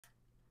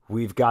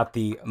We've got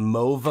the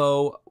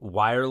Movo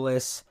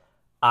wireless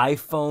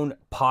iPhone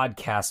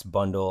podcast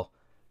bundle.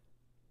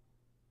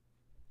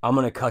 I'm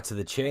going to cut to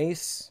the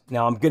chase.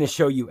 Now, I'm going to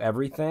show you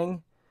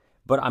everything,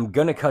 but I'm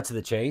going to cut to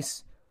the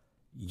chase.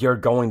 You're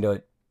going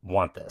to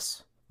want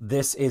this.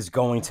 This is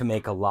going to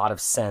make a lot of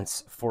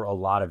sense for a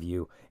lot of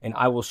you, and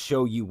I will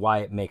show you why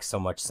it makes so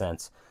much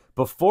sense.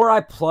 Before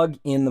I plug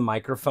in the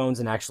microphones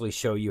and actually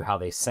show you how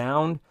they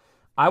sound,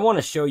 I want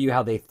to show you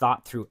how they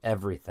thought through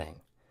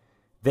everything.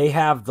 They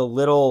have the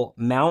little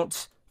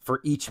mount for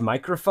each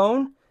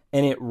microphone,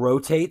 and it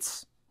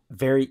rotates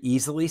very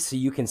easily, so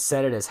you can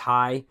set it as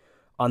high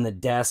on the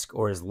desk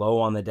or as low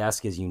on the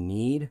desk as you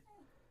need.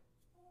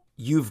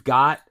 You've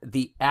got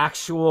the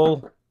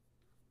actual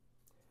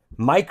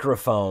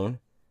microphone.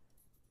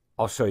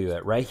 I'll show you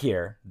it right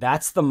here.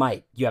 That's the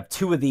mic. You have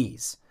two of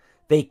these.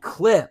 They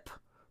clip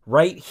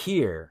right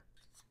here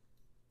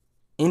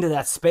into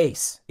that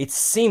space. It's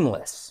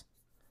seamless.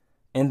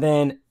 And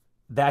then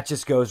that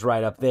just goes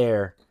right up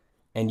there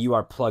and you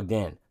are plugged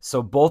in.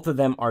 So both of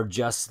them are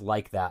just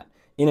like that.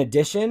 In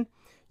addition,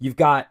 you've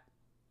got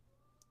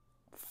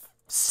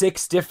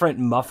 6 different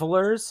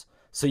mufflers.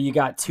 So you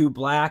got 2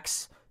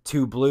 blacks,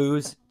 2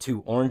 blues,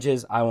 2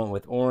 oranges. I went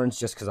with orange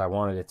just because I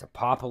wanted it to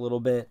pop a little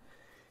bit.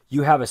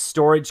 You have a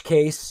storage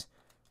case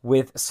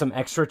with some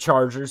extra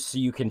chargers so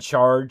you can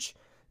charge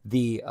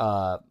the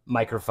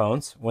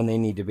microphones when they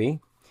need to be.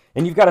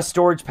 And you've got a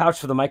storage pouch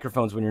for the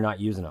microphones when you're not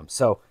using them.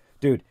 So,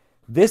 dude,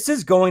 this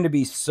is going to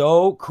be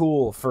so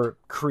cool for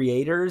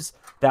creators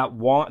that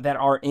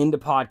are into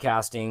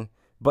podcasting,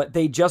 but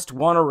they just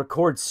want to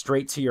record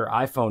straight to your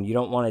iPhone. You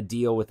don't want to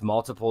deal with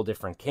multiple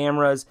different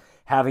cameras,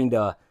 having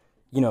to,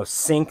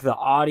 sync the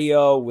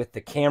audio with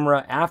the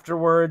camera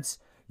afterwards.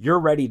 You're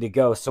ready to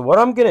go. So what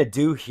I'm going to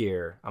do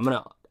here, I'm going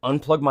to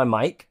unplug my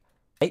mic.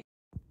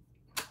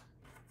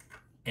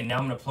 And now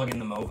I'm going to plug in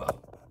the Movo.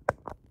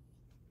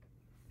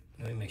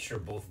 Let me make sure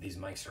both of these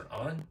mics are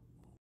on.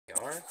 They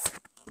are.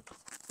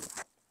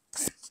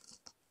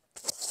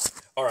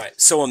 All right,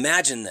 so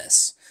imagine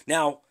this.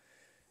 Now,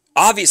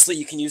 obviously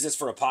you can use this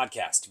for a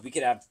podcast.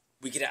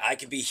 I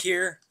could be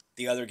here,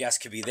 the other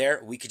guest could be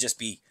there. We could just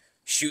be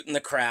shooting the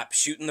crap,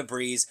 shooting the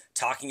breeze,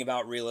 talking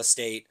about real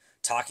estate,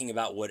 talking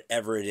about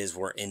whatever it is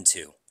we're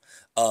into.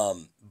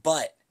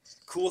 But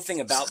cool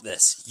thing about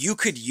this, you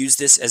could use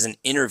this as an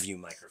interview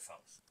microphone.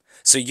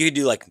 So you could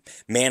do like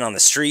man on the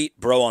street,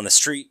 bro on the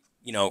street,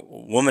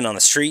 woman on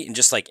the street, and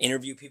just like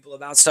interview people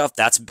about stuff.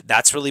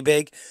 That's really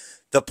big.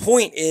 The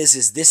point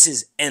is this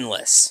is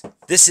endless.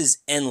 This is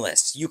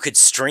endless. You could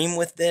stream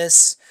with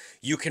this.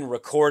 You can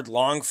record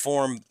long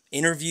form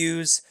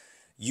interviews.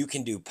 You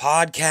can do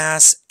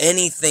podcasts.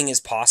 Anything is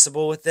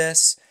possible with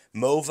this.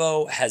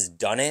 Movo has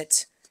done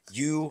it.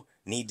 You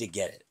need to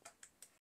get it.